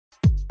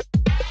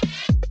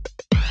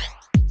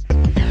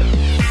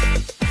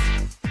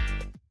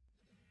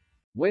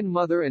When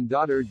mother and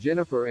daughter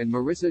Jennifer and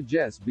Marissa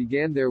Jess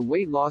began their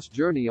weight loss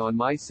journey on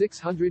My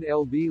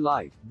 600lb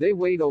Life, they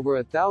weighed over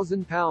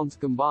 1,000 pounds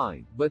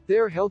combined, but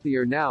they're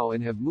healthier now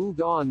and have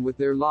moved on with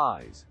their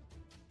lives.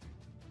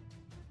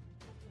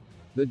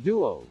 The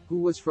duo, who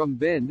was from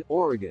Bend,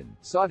 Oregon,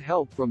 sought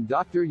help from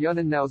Dr.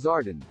 Yunan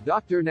Nauzardin,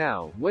 Dr.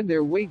 Now, when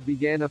their weight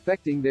began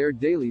affecting their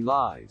daily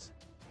lives.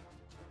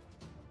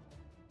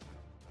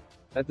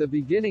 At the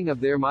beginning of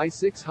their My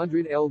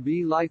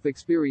 600lb Life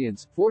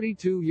experience,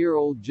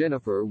 42-year-old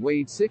Jennifer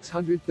weighed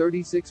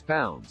 636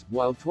 pounds,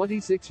 while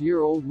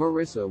 26-year-old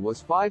Marissa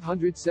was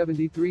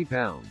 573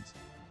 pounds.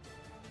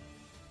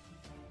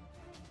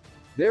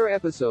 Their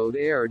episode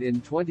aired in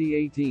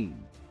 2018.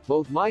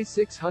 Both My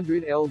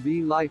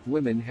 600lb Life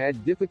women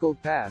had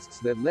difficult pasts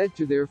that led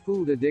to their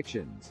food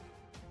addictions.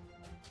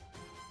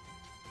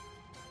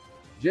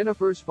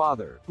 Jennifer's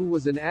father, who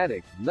was an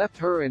addict, left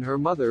her and her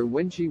mother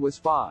when she was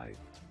 5.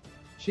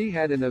 She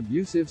had an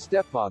abusive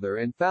stepfather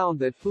and found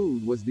that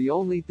food was the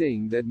only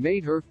thing that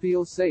made her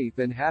feel safe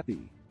and happy.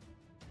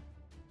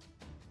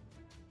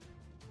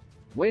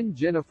 When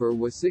Jennifer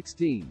was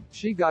 16,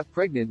 she got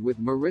pregnant with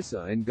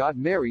Marissa and got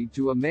married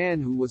to a man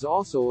who was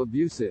also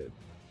abusive.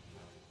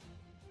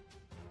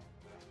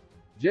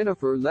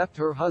 Jennifer left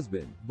her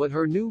husband, but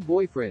her new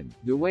boyfriend,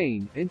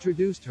 Dwayne,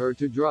 introduced her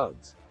to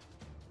drugs.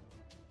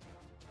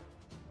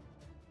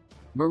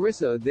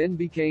 Marissa then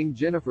became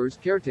Jennifer's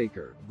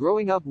caretaker,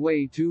 growing up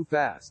way too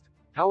fast.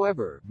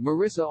 However,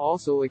 Marissa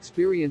also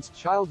experienced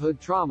childhood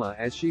trauma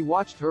as she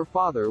watched her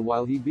father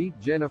while he beat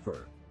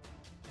Jennifer.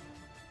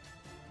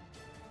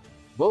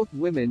 Both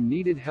women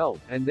needed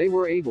help, and they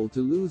were able to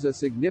lose a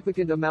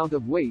significant amount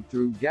of weight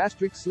through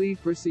gastric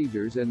sleeve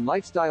procedures and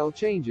lifestyle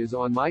changes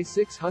on My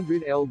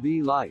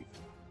 600lb Life.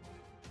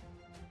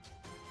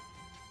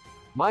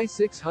 My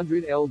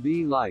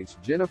 600lb Life's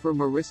Jennifer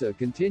Marissa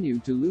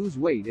continued to lose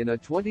weight in a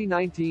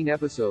 2019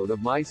 episode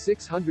of My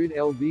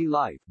 600lb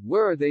Life,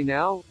 Where Are They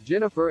Now?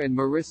 Jennifer and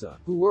Marissa,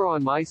 who were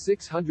on My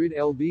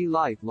 600lb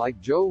Life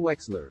like Joe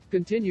Wexler,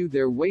 continued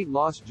their weight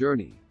loss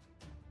journey.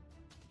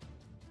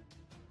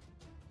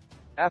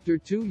 After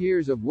 2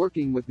 years of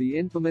working with the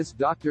infamous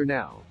Dr.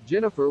 Now,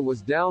 Jennifer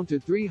was down to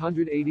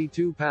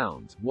 382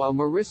 pounds, while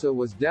Marissa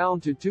was down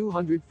to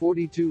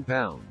 242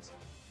 pounds.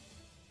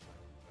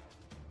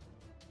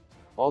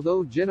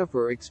 Although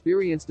Jennifer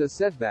experienced a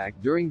setback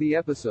during the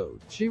episode,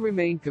 she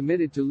remained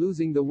committed to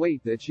losing the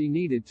weight that she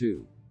needed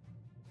to.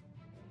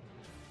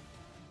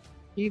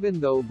 Even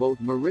though both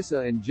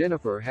Marissa and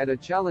Jennifer had a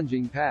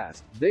challenging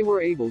past, they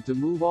were able to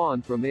move on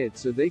from it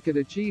so they could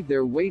achieve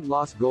their weight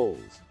loss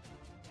goals.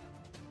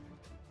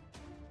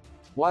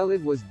 While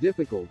it was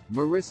difficult,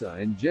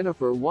 Marissa and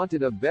Jennifer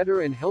wanted a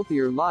better and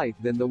healthier life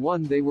than the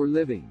one they were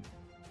living.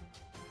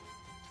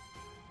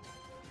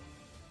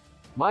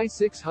 My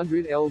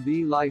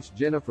 600lb Life's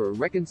Jennifer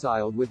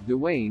reconciled with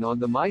Dwayne on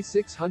the My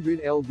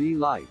 600lb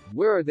Life,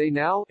 Where Are They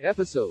Now?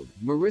 Episode.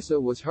 Marissa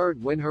was hurt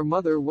when her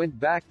mother went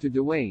back to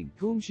Dwayne,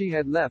 whom she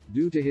had left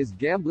due to his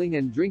gambling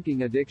and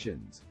drinking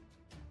addictions.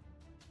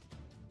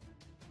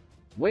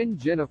 When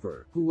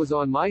Jennifer, who was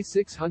on My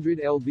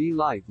 600lb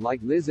Life like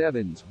Liz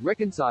Evans,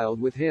 reconciled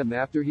with him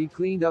after he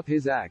cleaned up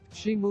his act,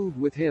 she moved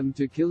with him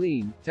to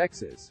Killeen,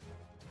 Texas.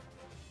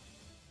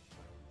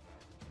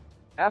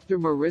 After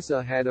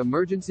Marissa had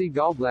emergency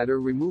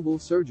gallbladder removal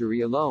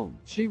surgery alone,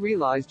 she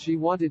realized she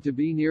wanted to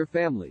be near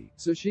family,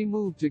 so she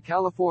moved to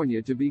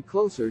California to be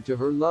closer to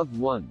her loved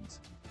ones.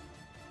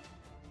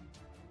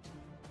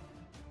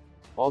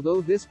 Although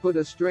this put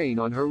a strain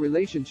on her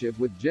relationship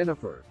with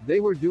Jennifer,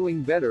 they were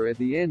doing better at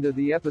the end of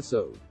the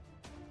episode.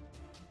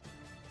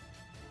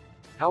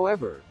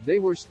 However, they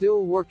were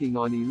still working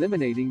on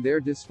eliminating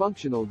their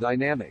dysfunctional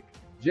dynamic.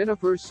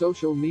 Jennifer's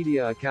social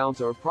media accounts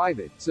are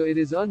private, so it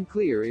is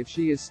unclear if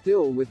she is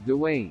still with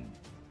Dwayne.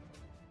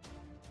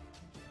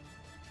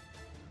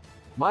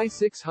 My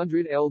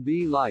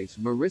 600lb Life's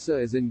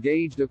Marissa is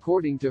engaged.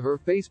 According to her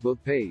Facebook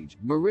page,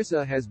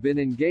 Marissa has been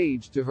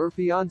engaged to her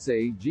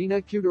fiancé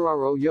Gina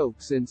Cutararo Yoke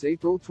since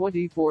April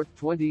 24,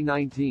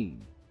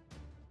 2019.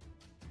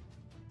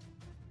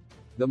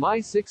 The My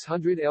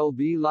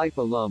 600lb Life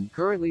alum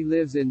currently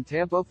lives in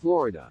Tampa,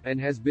 Florida,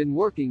 and has been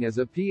working as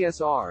a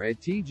PSR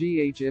at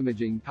TGH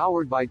Imaging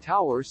powered by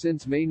Tower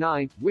since May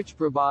 9, which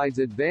provides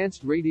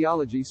advanced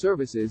radiology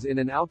services in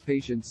an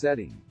outpatient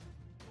setting.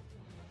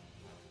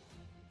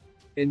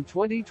 In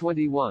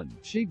 2021,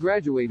 she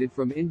graduated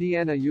from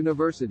Indiana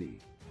University.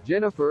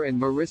 Jennifer and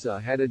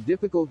Marissa had a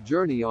difficult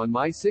journey on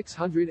My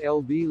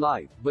 600lb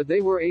Life, but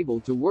they were able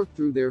to work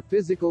through their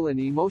physical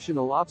and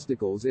emotional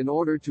obstacles in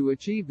order to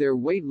achieve their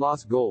weight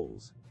loss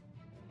goals.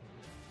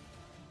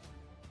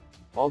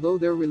 Although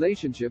their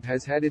relationship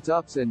has had its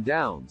ups and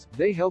downs,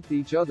 they helped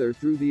each other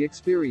through the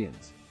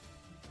experience.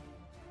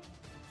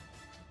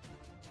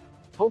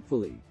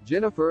 Hopefully,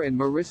 Jennifer and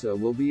Marissa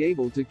will be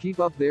able to keep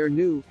up their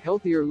new,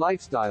 healthier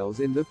lifestyles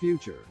in the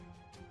future.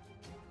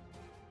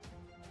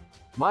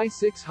 My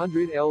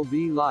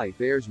 600lb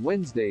Life airs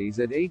Wednesdays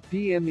at 8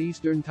 p.m.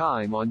 Eastern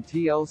Time on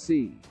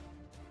TLC.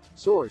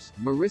 Source: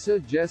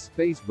 Marissa Jess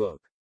Facebook.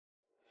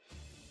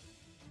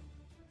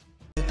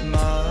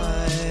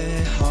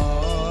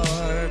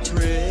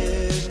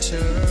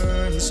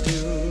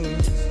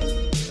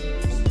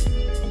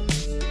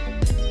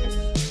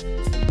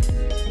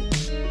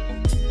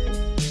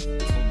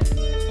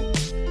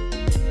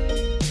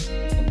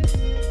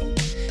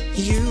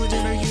 You